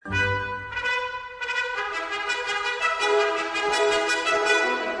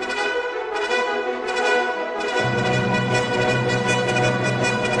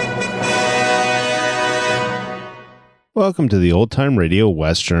Welcome to the Old Time Radio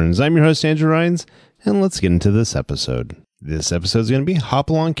Westerns. I'm your host, Andrew Rhines, and let's get into this episode. This episode is going to be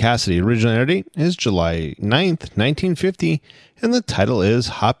Hopalong, Cassidy. Original air date is July 9th, 1950, and the title is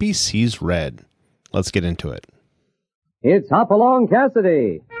Hoppy Sees Red. Let's get into it. It's Hopalong,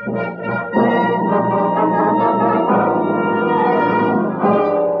 Cassidy.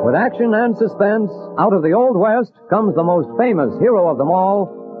 With action and suspense, out of the Old West comes the most famous hero of them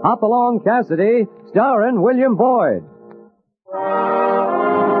all, Hopalong Cassidy, starring William Boyd.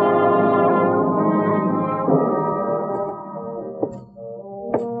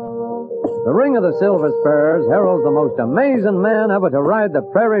 The Ring of the Silver Spurs heralds the most amazing man ever to ride the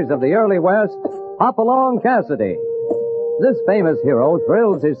prairies of the early West, Hopalong Cassidy. This famous hero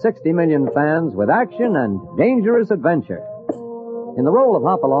thrills his 60 million fans with action and dangerous adventure. In the role of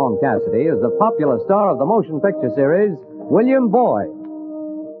Hopalong Cassidy is the popular star of the motion picture series, William Boyd.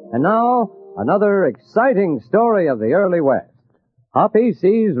 And now, another exciting story of the early West. Hoppy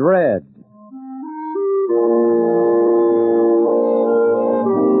Sees Red.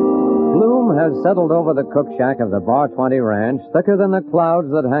 Gloom has settled over the cook shack of the Bar 20 ranch, thicker than the clouds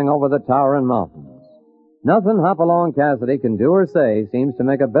that hang over the towering mountains. Nothing Hopalong Cassidy can do or say seems to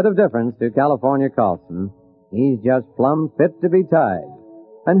make a bit of difference to California Carlson. He's just plumb fit to be tied.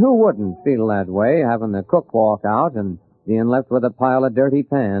 And who wouldn't feel that way, having the cook walk out and being left with a pile of dirty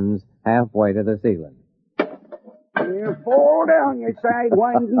pans halfway to the ceiling? You fall down, you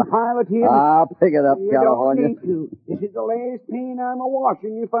sidewinding pile of tin. I'll pick it up, you California. Don't need to. This is the last pan I'm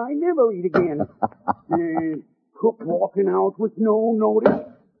a-washing if I never eat again. Cook walking out with no notice.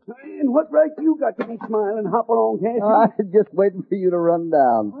 And what right you got to be smiling, Hopalong Cassidy? I'm just waiting for you to run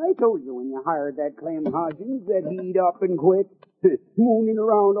down. I told you when you hired that Clem Hodgins that he'd up and quit. Mooning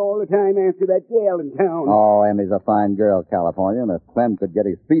around all the time after that gal in town. Oh, Emmy's a fine girl, California, and if Clem could get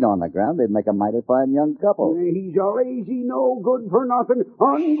his feet on the ground, they'd make a mighty fine young couple. He's a lazy, no good for nothing,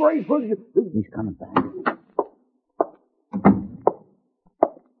 ungrateful. He's coming back.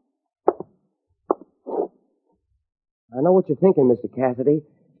 I know what you're thinking, Mr. Cassidy.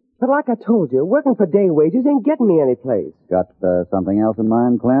 But like I told you, working for day wages ain't getting me any place. Got something else in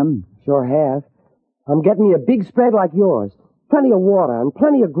mind, Clem? Sure have. I'm getting me a big spread like yours. Plenty of water and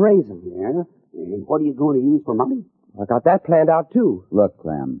plenty of grazing. Yeah? And what are you going to use for money? I got that planned out, too. Look,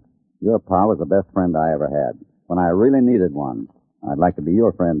 Clem, your pa was the best friend I ever had. When I really needed one, I'd like to be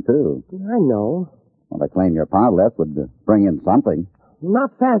your friend, too. I know. Well, the claim your pa left would bring in something.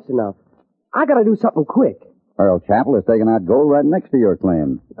 Not fast enough. I gotta do something quick. Earl Chappell is taking out gold right next to your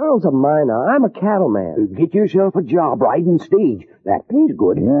claim. Earl's a miner. I'm a cattleman. Get yourself a job riding stage. That pays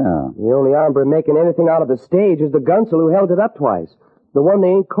good. Yeah. The only hombre making anything out of the stage is the gunsel who held it up twice. The one they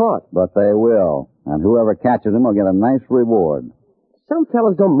ain't caught. But they will. And whoever catches him will get a nice reward. Some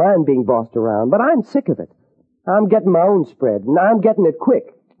fellas don't mind being bossed around, but I'm sick of it. I'm getting my own spread, and I'm getting it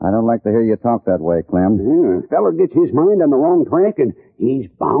quick. I don't like to hear you talk that way, Clem. A feller gets his mind on the wrong track, and he's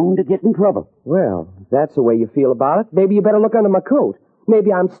bound to get in trouble. Well, if that's the way you feel about it, maybe you better look under my coat.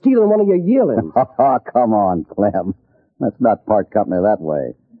 Maybe I'm stealing one of your yearlings. Oh, come on, Clem. Let's not part company that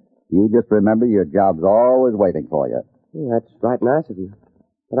way. You just remember your job's always waiting for you. Yeah, that's right nice of you.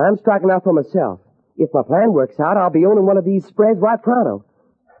 But I'm striking out for myself. If my plan works out, I'll be owning one of these spreads right pronto.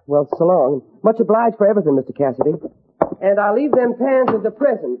 Well, so long. Much obliged for everything, Mr. Cassidy. And I'll leave them pans as a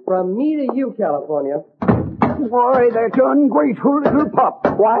present from me to you, California. Why, that's ungrateful little pup.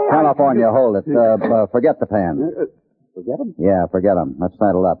 Why, California, hold it. Forget the pan. Forget him? Yeah, forget him. Let's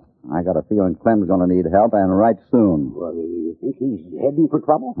settle up. I got a feeling Clem's going to need help, and right soon. Well, you think he's heading for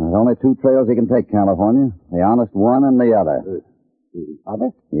trouble? There's only two trails he can take, California. The honest one and the other. The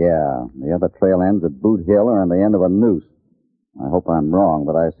other? Yeah, the other trail ends at Boot Hill or on the end of a noose. I hope I'm wrong,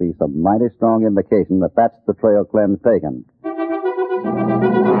 but I see some mighty strong indication that that's the trail Clem's taken.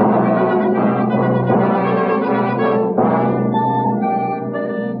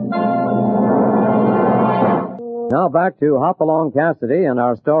 Now back to Hopalong Cassidy and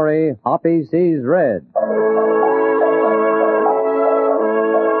our story, Hoppy Sees Red.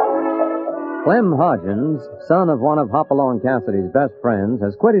 Clem Hodgins, son of one of Hopalong Cassidy's best friends,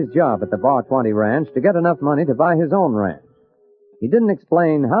 has quit his job at the Bar 20 ranch to get enough money to buy his own ranch. He didn't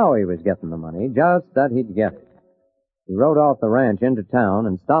explain how he was getting the money, just that he'd get it. He rode off the ranch into town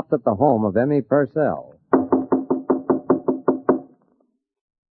and stopped at the home of Emmy Purcell.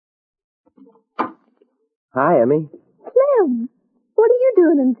 Hi, Emmy. Clem, what are you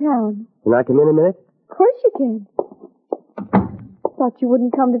doing in town? Can I come in a minute? Of course you can. Thought you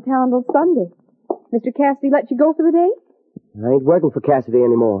wouldn't come to town till Sunday. Mr. Cassidy let you go for the day? I ain't working for Cassidy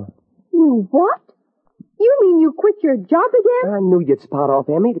anymore. You what? You mean you quit your job again? I knew you'd spot off,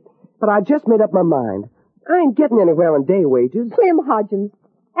 Emmy, but I just made up my mind. I ain't getting anywhere on day wages. Clem Hodgins,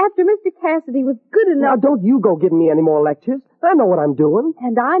 after Mr. Cassidy was good Now, enough... don't you go giving me any more lectures. I know what I'm doing.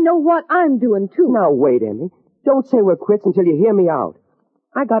 And I know what I'm doing, too. Now, wait, Emmy. Don't say we're quits until you hear me out.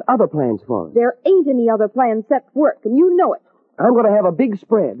 I got other plans for us. There ain't any other plan except work, and you know it. I'm going to have a big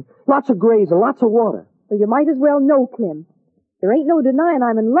spread. Lots of grays and lots of water. So you might as well know, Clem. There ain't no denying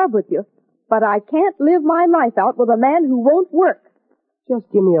I'm in love with you, but I can't live my life out with a man who won't work. Just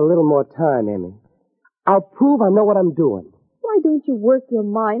give me a little more time, Emmy. I'll prove I know what I'm doing. Why don't you work your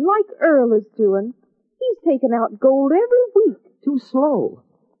mind like Earl is doing? He's taking out gold every week. Too slow.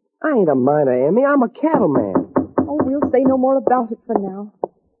 I ain't a miner, Emmy. I'm a cattleman. Oh, we'll say no more about it for now.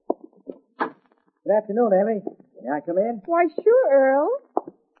 Good afternoon, Emmy. May I come in? Why, sure, Earl.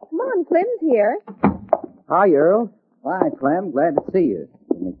 Come on, Clem's here. Hi, Earl. Hi, Clem. Glad to see you.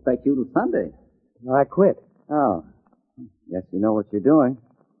 Didn't expect you till Sunday. I quit. Oh. Guess you know what you're doing.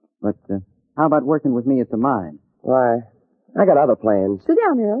 But how about working with me at the mine? Why, I got other plans. Sit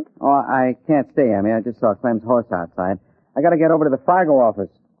down, Earl. Oh, I can't stay, Emmy. I just saw Clem's horse outside. I got to get over to the Fargo office.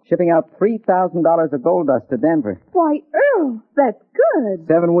 Shipping out $3,000 of gold dust to Denver. Why, Earl, that's good.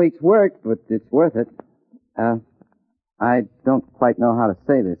 7 weeks' work, but it's worth it. I don't quite know how to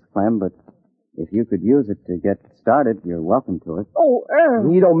say this, Clem, but if you could use it to get started, you're welcome to it. Oh,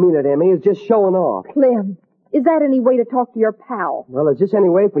 Earl. You don't mean it, Emmy. It's just showing off. Clem, is that any way to talk to your pal? Well, is this any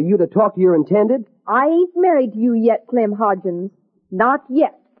way for you to talk to your intended? I ain't married to you yet, Clem Hodgins. Not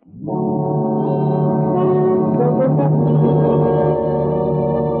yet.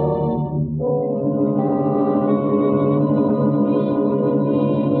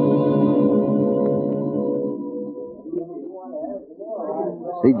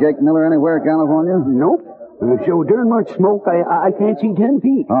 See Jake Miller anywhere in California? Nope. So darn much smoke, I can't see 10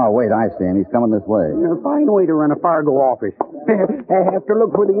 feet. Oh, wait, I see him. He's coming this way. Fine way to run a Fargo office. I have to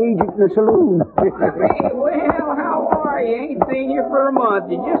look for the agent in the saloon. Well, how are you? Ain't seen you for a month.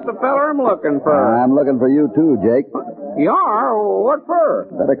 You're just the feller I'm looking for. I'm looking for you, too, Jake. You are? What for?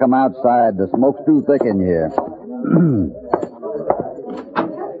 Better come outside. The smoke's too thick in here.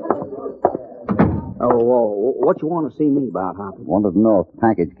 Oh, what you want to see me about, Hoppy? Wanted to know if a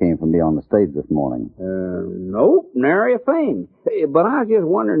package came from me on the stage this morning. Nope, nary a thing. But I was just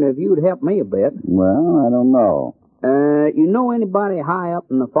wondering if you'd help me a bit. Well, I don't know. You know anybody high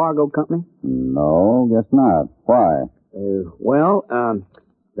up in the Fargo company? No, guess not. Why?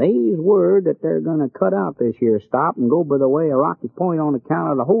 They's word that they're going to cut out this here stop and go by the way of Rocky Point on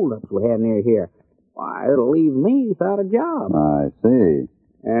account of the holdups we had near here. Why, it'll leave me without a job. I see.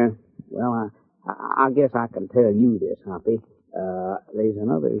 I guess I can tell you this, Hoppy. There's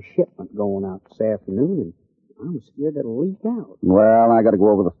another shipment going out this afternoon, and I'm scared it'll leak out. Well, I got to go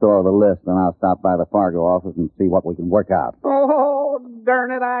over the store of the list, and I'll stop by the Fargo office and see what we can work out. Oh,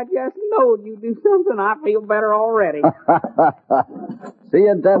 darn it, I just knowed you'd do something. I feel better already. See you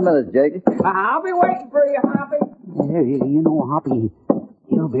in 10 minutes, Jake. I'll be waiting for you, Hoppy. You know, Hoppy,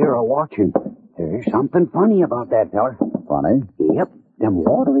 he'll be watching. There's something funny about that feller. Funny? Yep, them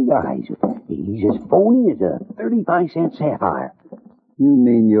watery eyes. He's as phony as a 35-cent sapphire. You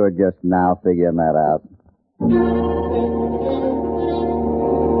mean you're just now figuring that out?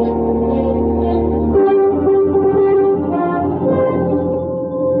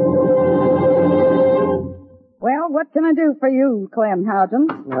 Well, what can I do for you, Clem Hodgins?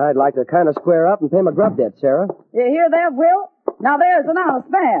 I'd like to kind of square up and pay my grub debt, Sarah. You hear that, Will? Now there's an honest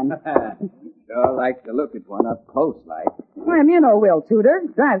man. Sure like to look at one up close, like. Clem, you know Will Tudor.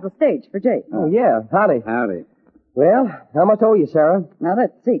 Drives the stage for Jake. Oh, yeah. Howdy. Howdy. Well, how much owe you, Sarah? Now,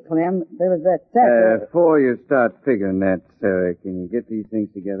 let's see, Clem. There was that... Before you start figuring that, Sarah, can you get these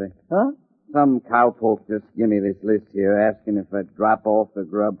things together? Huh? Some cowpoke just give me this list here asking if I'd drop off the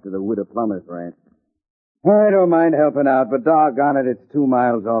grub to the Widow Plummer's ranch. I don't mind helping out, but doggone it, it's 2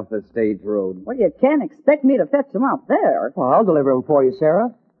 miles off the stage road. Well, you can't expect me to fetch him out there. Well, I'll deliver them for you,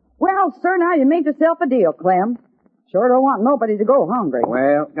 Sarah. Well, sir, now you made yourself a deal, Clem. Sure don't want nobody to go hungry.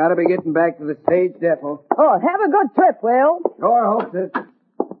 Well, gotta be getting back to the stage depot. Oh, have a good trip, Will. Sure hope it.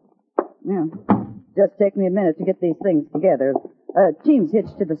 Yeah. Just take me a minute to get these things together. Team's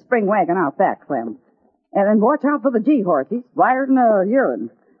hitched to the spring wagon out back, Clem. And then watch out for the G-horse. He's wired in urine.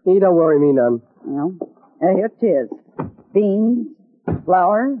 You don't worry me none. Well, here it is. Beans,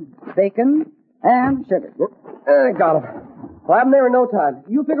 flour, bacon, and sugar. Got 'em. Well, I'm there in no time.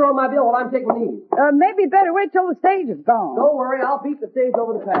 You figure on my bill while I'm taking these. Maybe better wait till the stage is gone. Don't worry, I'll beat the stage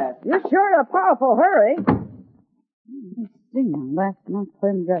over the pass. You're sure in a powerful hurry. Let's see now. Last month,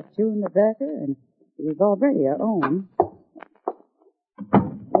 Clem got chewing tobacco, and it was already our own.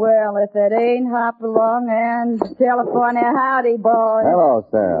 Well, if it ain't Hopalong and California, howdy, boys. Hello,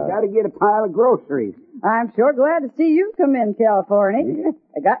 Sarah. Got to get a pile of groceries. I'm sure glad to see you come in, California.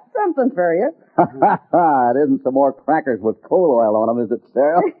 I got something for you. It isn't some more crackers with coal oil on them, is it,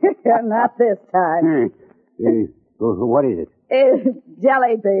 Sarah? Not this time. What is it?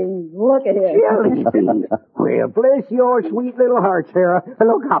 Jelly beans. Look at it. Jelly beans. Well, bless your sweet little heart, Sarah.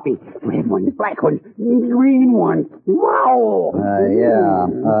 Look, Hoppy. Red ones, black ones, green ones. Wow.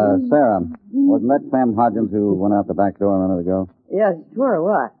 Sarah, wasn't that Clem Hodgins who went out the back door a minute ago? Yes, sure,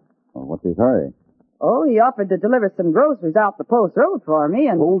 what? Well, what's his hurry? Oh, he offered to deliver some groceries out the post road for me,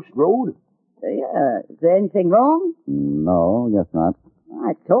 and... Post road? Yeah. Is there anything wrong? No, guess not.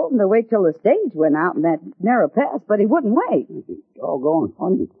 I told him to wait till the stage went out in that narrow pass, but he wouldn't wait. Doggone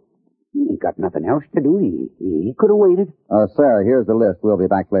funny. He ain't got nothing else to do. He could have waited. Sarah, here's the list. We'll be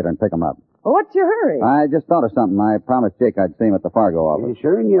back later and pick 'em up. Well, what's your hurry? I just thought of something. I promised Jake I'd see him at the Fargo office.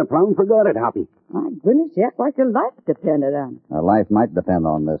 Sure, and you plumb forgot it, Hoppy. My goodness, you act like your life depended on it. Life might depend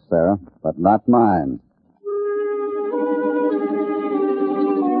on this, Sarah, but not mine.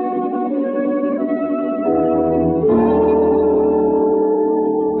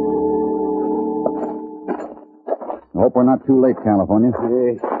 Hope we're not too late, California.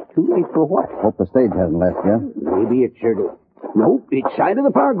 Too late for what? Hope the stage hasn't left yet. Maybe it should have. Nope, it's side of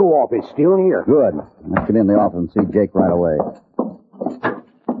the Fargo office, still here. Good. Let's get in the office and see Jake right away.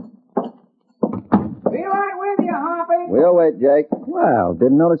 Be right with you, Hoppy. We'll wait, Jake. Well,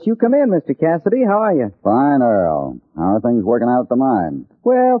 didn't notice you come in, Mr. Cassidy. How are you? Fine, Earl. How are things working out at the mine?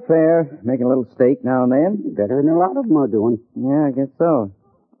 Well, fair. Making a little stake now and then. Better than a lot of them are doing. Yeah, I guess so.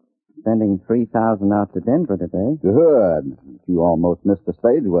 Sending 3,000 out to Denver today. Good. You almost missed the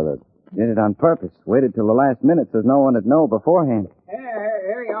stage with it. Did it on purpose. Waited till the last minute so no one would know beforehand.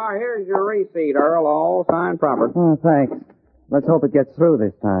 Here you are. Here's your receipt, Earl. All signed proper. Oh, thanks. Let's hope it gets through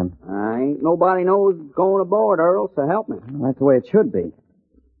this time. Ain't nobody knows going aboard, Earl, so help me. Well, that's the way it should be.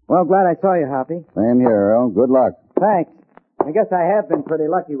 Well, glad I saw you, Hoppy. Same here, Earl. Good luck. Thanks. I guess I have been pretty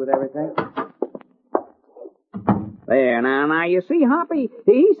lucky with everything. There, now, you see, Hoppy,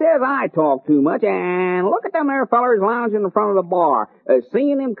 he says I talk too much, and look at them there fellers lounging in front of the bar.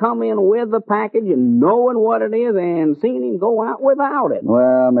 Seeing him come in with the package and knowing what it is, and seeing him go out without it.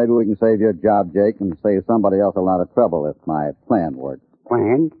 Well, maybe we can save your job, Jake, and save somebody else a lot of trouble if my plan works.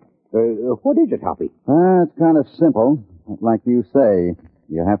 Plan? What is it, Hoppy? It's kind of simple. But like you say,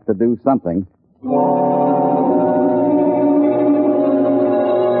 you have to do something.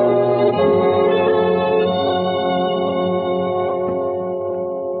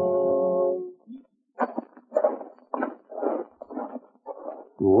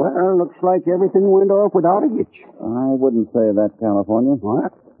 Well, looks like everything went off without a hitch. I wouldn't say that, California.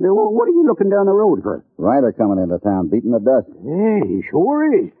 What? What are you looking down the road for? Rider coming into town, beating the dust. Yeah, he sure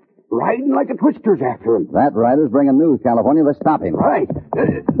is. Riding like a twister's after him. That rider's bringing news, California. Let's stop him. Right.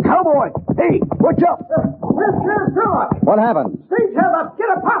 Cowboy! Hey, what's up? What happened? Stage held up. Get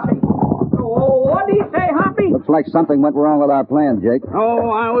a posse. Oh, what did he say, Hoppy? Looks like something went wrong with our plan, Jake.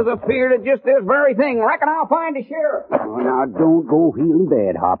 Oh, I was afeard of just this very thing. Reckon I'll find the sheriff. Oh, now, don't go feeling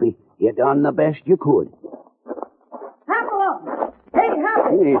bad, Hoppy. You done the best you could. Hopalong! Hey,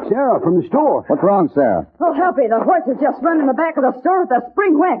 Hoppy! Hey, it's Sarah from the store. What's wrong, Sarah? Oh, Hoppy, the horse has just run in the back of the store with the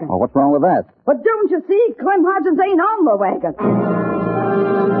spring wagon. Oh, what's wrong with that? But don't you see, Clem Hodgins ain't on the wagon.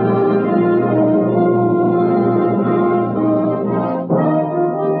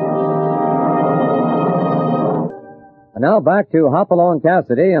 And now back to Hopalong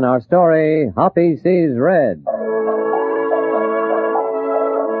Cassidy and our story, Hoppy Sees Red.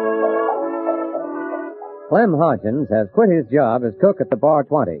 Clem Hodgins has quit his job as cook at the Bar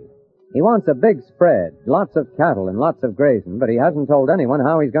 20. He wants a big spread, lots of cattle and lots of grazing, but he hasn't told anyone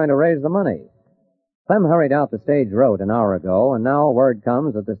how he's going to raise the money. Clem hurried out the stage road an hour ago, and now word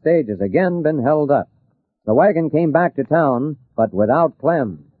comes that the stage has again been held up. The wagon came back to town, but without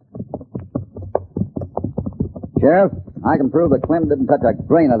Clem. Sheriff, I can prove that Clem didn't touch a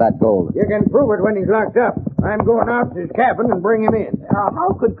grain of that gold. You can prove it when he's locked up. I'm going out to his cabin and bring him in.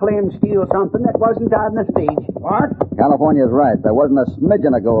 How could Clem steal something that wasn't on the stage? What? California's right. There wasn't a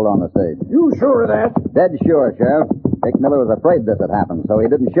smidgen of gold on the stage. You sure of that? Dead sure, Sheriff. Dick Miller was afraid this had happened, so he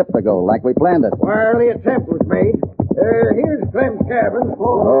didn't ship the gold like we planned it. Well, the attempt was made. Here's Clem's cabin.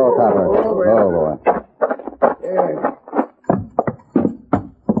 Oh, Copper. Oh, boy.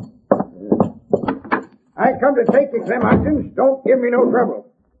 I come to take you, Clem Hodgins. Don't give me no trouble.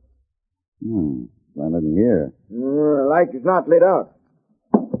 Clem isn't here. The light is not lit out.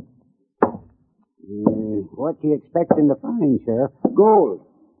 What you expecting to find, Sheriff? Gold.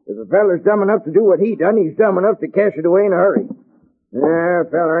 If a feller's dumb enough to do what he done, he's dumb enough to cash it away in a hurry. Yeah,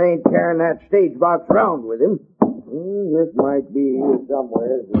 feller ain't carrying that stage box round with him. This might be here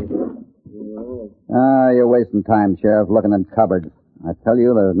somewhere. You're wasting time, Sheriff, looking in cupboards. I tell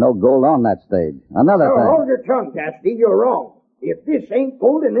you, there's no gold on that stage. Another thing. Hold your tongue, Cassidy. You're wrong. If this ain't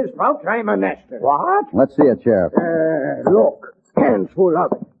gold in this pouch, I'm a nester. What? Let's see it, Sheriff. Look. Hands full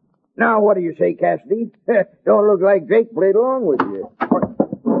of it. Now, what do you say, Cassidy? Don't look like Jake played along with you.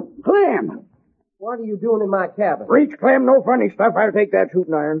 Clem! What are you doing in my cabin? Reach, Clem. No funny stuff. I'll take that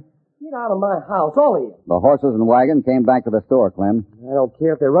shooting iron. Get out of my house, all of you. The horses and wagon came back to the store, Clem. I don't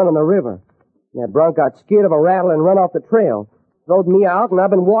care if they run on the river. That bronc got scared of a rattle and run off the trail. Throwed me out, and I've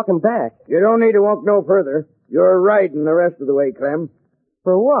been walking back. You don't need to walk no further. You're riding the rest of the way, Clem.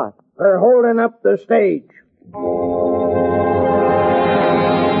 For what? For holding up the stage.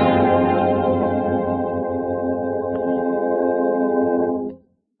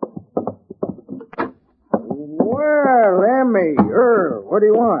 Well, Emmy, Earl, what do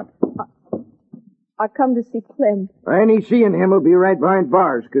you want? I come to see Clem. Any seeing him will be right behind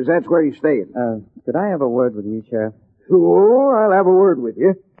bars, 'cause that's where he's staying. Could I have a word with you, Sheriff? Sure, I'll have a word with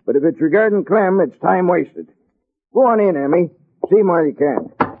you. But if it's regarding Clem, it's time wasted. Go on in, Emmy. See him while you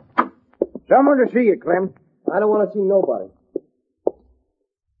can. Someone to see you, Clem. I don't want to see nobody.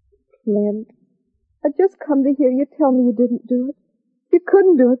 Clem, I just come to hear you tell me you didn't do it. You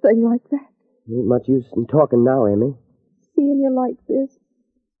couldn't do a thing like that. Ain't much use in talking now, Emmy. Seeing you like this,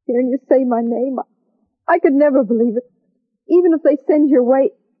 hearing you say my name, I could never believe it. Even if they send you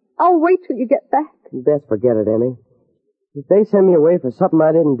away, I'll wait till you get back. You best forget it, Emmy. If they send me away for something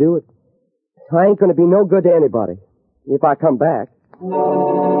I didn't do, I ain't going to be no good to anybody. If I come back.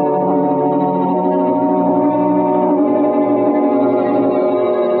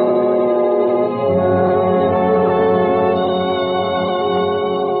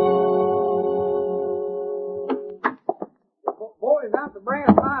 Boys out the brass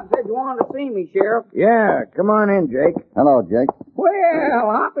mob said you wanted to see me, Sheriff. Yeah, come on in, Jake. Hello, Jake.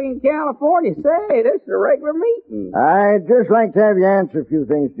 Well, Hoppy in California, say, this is a regular meeting. I'd just like to have you answer a few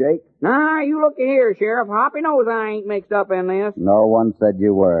things, Jake. Now, you look here, Sheriff. Hoppy knows I ain't mixed up in this. No one said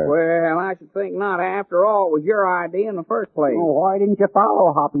you were. Well, I should think not. After all, it was your idea in the first place. Oh, why didn't you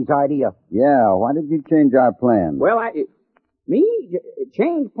follow Hoppy's idea? Yeah, why did you change our plan? Well,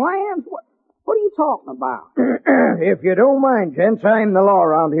 change plans? What are you talking about? If you don't mind, gents, I'm the law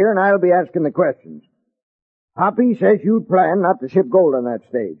around here, and I'll be asking the questions. Hoppy says you'd plan not to ship gold on that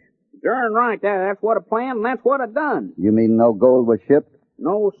stage. Darn right, that's what I planned, and that's what I done. You mean no gold was shipped?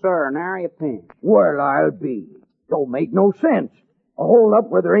 No, sir, nary a pinch. Well, I'll be. Don't make no sense. A hole up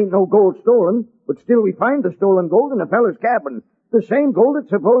where there ain't no gold stolen, but still we find the stolen gold in a feller's cabin. The same gold that's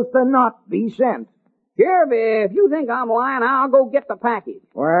supposed to not be sent. Sheriff, if you think I'm lying, I'll go get the package.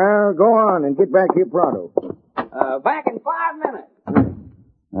 Well, go on and get back here pronto. Back in 5 minutes.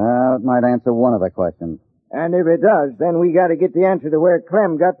 That might answer one of the questions. And if it does, then we got to get the answer to where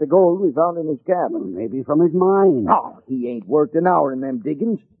Clem got the gold we found in his cabin. Maybe from his mine. Oh, he ain't worked an hour in them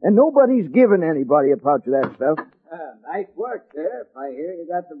diggings, and nobody's given anybody a pouch of that stuff. Nice work, Sheriff. I hear you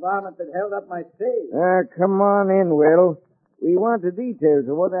got the varmint that held up my stage. Come on in, Will. We want the details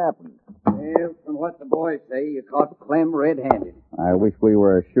of what happened. Well, from what the boys say, you caught Clem red-handed. I wish we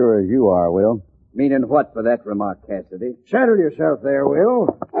were as sure as you are, Will. Meaning what for that remark, Cassidy? Settle yourself there,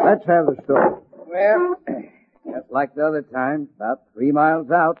 Will. Let's have the story. Well, just like the other time, about 3 miles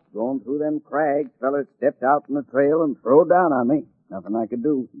out, going through them crags, fellas stepped out from the trail and throwed down on me. Nothing I could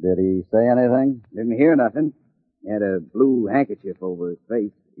do. Did he say anything? Didn't hear nothing. He had a blue handkerchief over his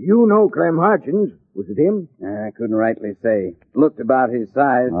face. You know Clem Hodgins. Was it him? I couldn't rightly say. Looked about his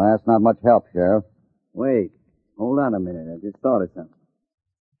size. Well, that's not much help, Sheriff. Wait. Hold on a minute. I just thought of something.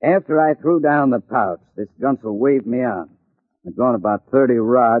 After I threw down the pouch, this gunsel waved me on. I'd gone about 30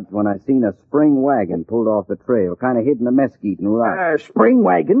 rods when I seen a spring wagon pulled off the trail, kind of hidden the mesquite and rocks. Spring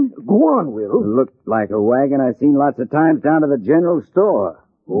wagon? Go on, Will. It looked like a wagon I seen lots of times down to the general store.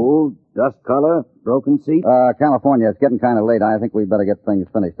 Old, dust color, broken seat. California, it's getting kind of late. I think we'd better get things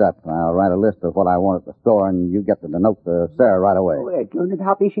finished up. I'll write a list of what I want at the store, and you get the note to Sarah right away. Turn it,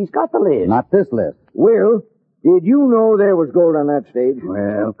 Hoppy. She's got the list. Not this list. Will, did you know there was gold on that stage?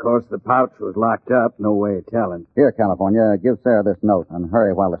 Well, of course, the pouch was locked up. No way of telling. Here, California, give Sarah this note, and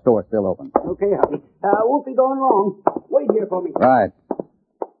hurry while the store's still open. Okay, Hoppy. Won't be going long. Wait here for me. Right.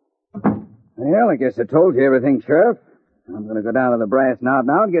 Well, I guess I told you everything, Sheriff. I'm going to go down to the brass knob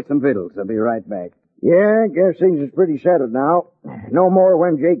now and get some victuals. I'll be right back. Yeah, guess things is pretty settled now. No more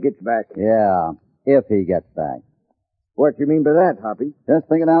when Jake gets back. Yeah, if he gets back. What you mean by that, Hoppy? Just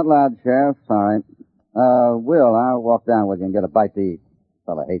thinking out loud, Sheriff. Sorry. Will, I'll walk down with you and get a bite to eat.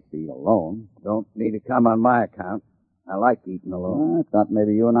 Fella hates to eat alone. Don't need to come on my account. I like eating alone. I thought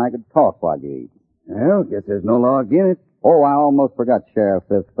maybe you and I could talk while you eat. Well, guess there's no law against it. Oh, I almost forgot, Sheriff.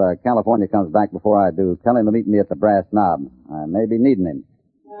 If California comes back before I do, tell him to meet me at the Brass Knob. I may be needing him.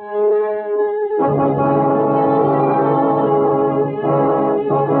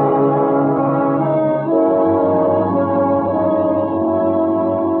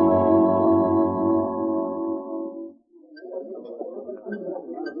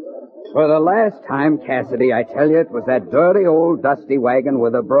 For the last time, Cassidy, I tell you, it was that dirty old dusty wagon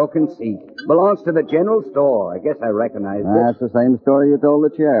with a broken seat. Belongs to the general store. I guess I recognize it. That's the same story you told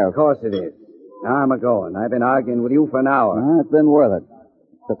the sheriff. Of course it is. Now I'm a-going. I've been arguing with you for an hour. It's been worth it.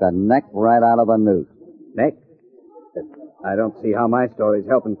 Took a neck right out of a noose. Neck? I don't see how my story's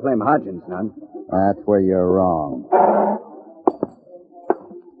helping Clem Hodgins none. That's where you're wrong.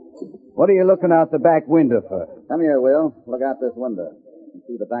 What are you looking out the back window for? Come here, Will. Look out this window. You can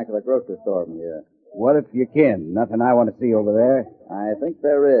see the back of the grocery store from here. What if you can? Nothing I want to see over there. I think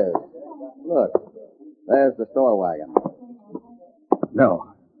there is. Look, there's the store wagon.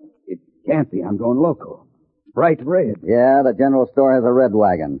 No, it can't be. I'm going local. Bright red. Yeah, the general store has a red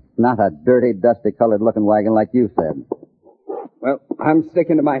wagon. Not a dirty, dusty-colored looking wagon like you said. Well, I'm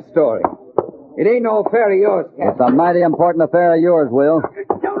sticking to my story. It ain't no affair of yours, Captain. It's a mighty important affair of yours, Will.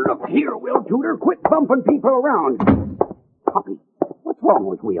 Now look here, Will Tudor. Quit bumping people around. Hoppy, what's wrong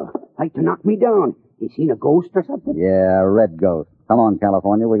with Will? Like to knock me down. You seen a ghost or something? Yeah, a red ghost. Come on,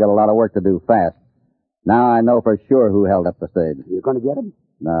 California. We got a lot of work to do fast. Now I know for sure who held up the stage. You gonna get him?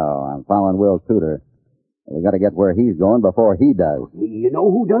 No, I'm following Will Tudor. We got to get where he's going before he does. You know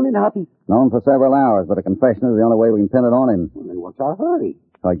who done it, Hoppy? Known for several hours, but a confession is the only way we can pin it on him. Well, then what's our hurry?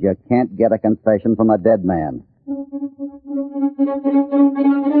 Because you can't get a confession from a dead man.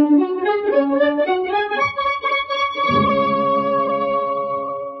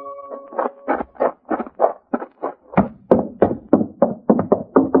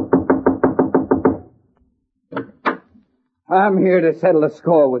 I'm here to settle a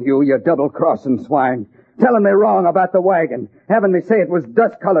score with you, you double-crossing swine. Telling me wrong about the wagon. Having me say it was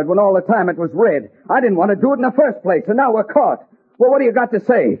dust-colored when all the time it was red. I didn't want to do it in the first place, and now we're caught. Well, what do you got to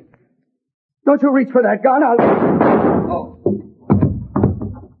say? Don't you reach for that gun, Oh.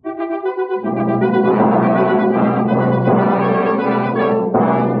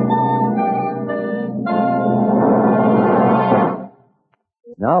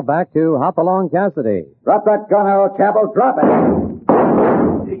 Now back to Hopalong Cassidy. Drop that gun, old chapel. Drop it.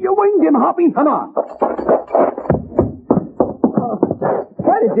 You winged him, Hoppy. Come on.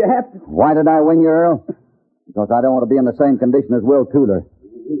 Why did you have to... Why did I wing you, Earl? Because I don't want to be in the same condition as Will Tudor.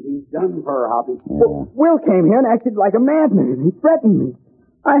 He's done for, Hoppy. Yeah. Will came here and acted like a madman. He threatened me.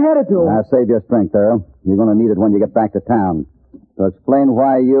 I had to do it. Now, save your strength, Earl. You're going to need it when you get back to town. So explain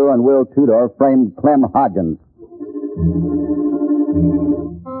why you and Will Tudor framed Clem Hodgins.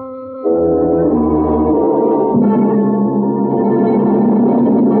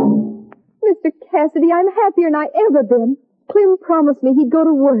 Mr. Cassidy, I'm happier than I ever been. Clem promised me he'd go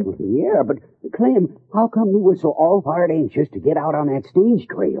to work. Yeah, but, Clem, how come you were so all-fired anxious to get out on that stage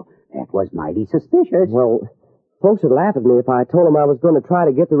trail? That was mighty suspicious. Well, folks would laugh at me if I told them I was going to try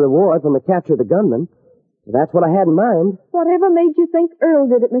to get the reward from the capture of the gunman. That's what I had in mind. Whatever made you think Earl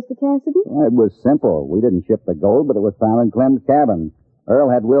did it, Mr. Cassidy? Well, it was simple. We didn't ship the gold, but it was found in Clem's cabin. Earl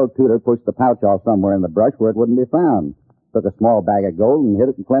had Will Tudor push the pouch off somewhere in the brush where it wouldn't be found. Took a small bag of gold and hid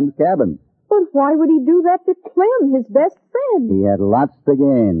it in Clem's cabin. But why would he do that to Clem, his best friend? He had lots to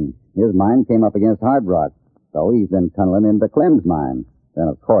gain. His mine came up against Hard Rock, so he's been tunneling into Clem's mine. Then,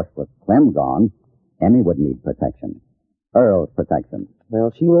 of course, with Clem gone, Emmy would need protection. Earl's protection.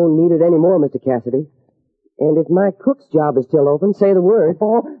 Well, she won't need it anymore, Mr. Cassidy. And if my cook's job is still open, say the word.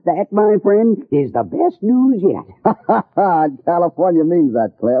 Oh, that, my friend, is the best news yet. California means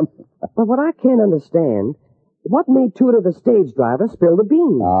that, Clem. But what I can't understand, what made Tudor, the stage driver, spill the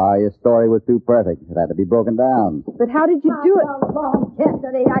beans? Your story was too perfect. It had to be broken down. But how did you do it? Long,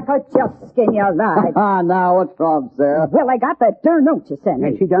 Cassidy, I could just skin you alive. Now what's wrong, Sarah? Well, I got that darn note you sent me.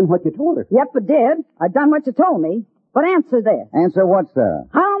 And she done what you told her. Yep, I did. I done what you told me. But answer this. Answer what, Sarah?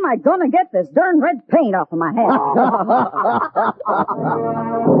 How am I going to get this darn red paint off of my head?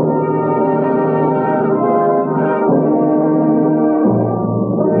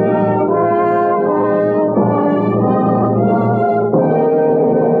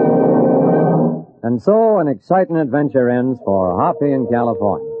 And so an exciting adventure ends for Hoppy in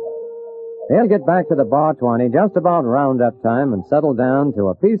California. They'll get back to the Bar 20 just about roundup time and settle down to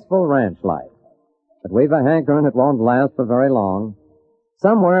a peaceful ranch life. But we've a hankering it won't last for very long.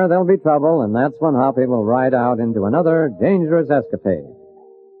 Somewhere there'll be trouble, and that's when Hoppy will ride out into another dangerous escapade.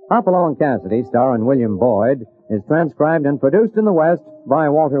 Hopalong Cassidy, starring William Boyd, is transcribed and produced in the West by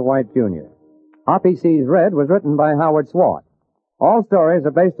Walter White, Jr. Hoppy Sees Red was written by Howard Swart. All stories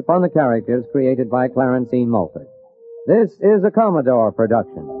are based upon the characters created by Clarence E. Mulford. This is a Commodore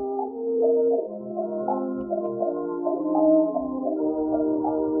production.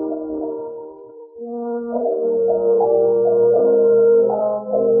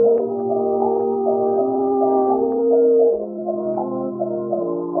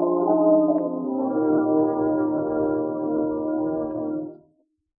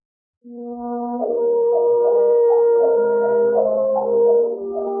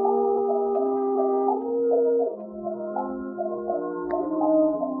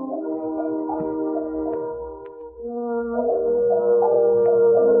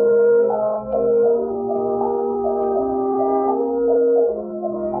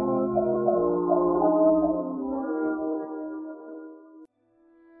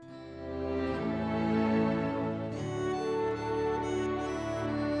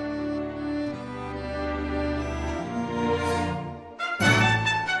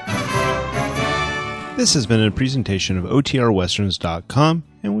 This has been a presentation of OTRWesterns.com,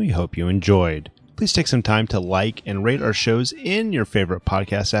 and we hope you enjoyed. Please take some time to like and rate our shows in your favorite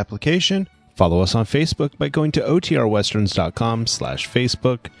podcast application. Follow us on Facebook by going to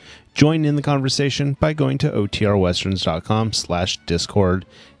OTRWesterns.com/Facebook. Join in the conversation by going to OTRWesterns.com/Discord.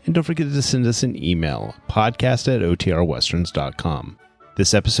 And don't forget to send us an email, podcast@OTRWesterns.com.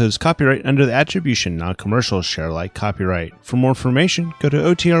 This episode is copyright under the Attribution Non-Commercial Share Alike copyright. For more information, go to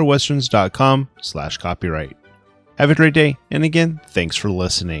OTRWesterns.com/copyright. Have a great day, and again, thanks for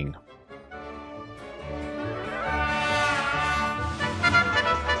listening.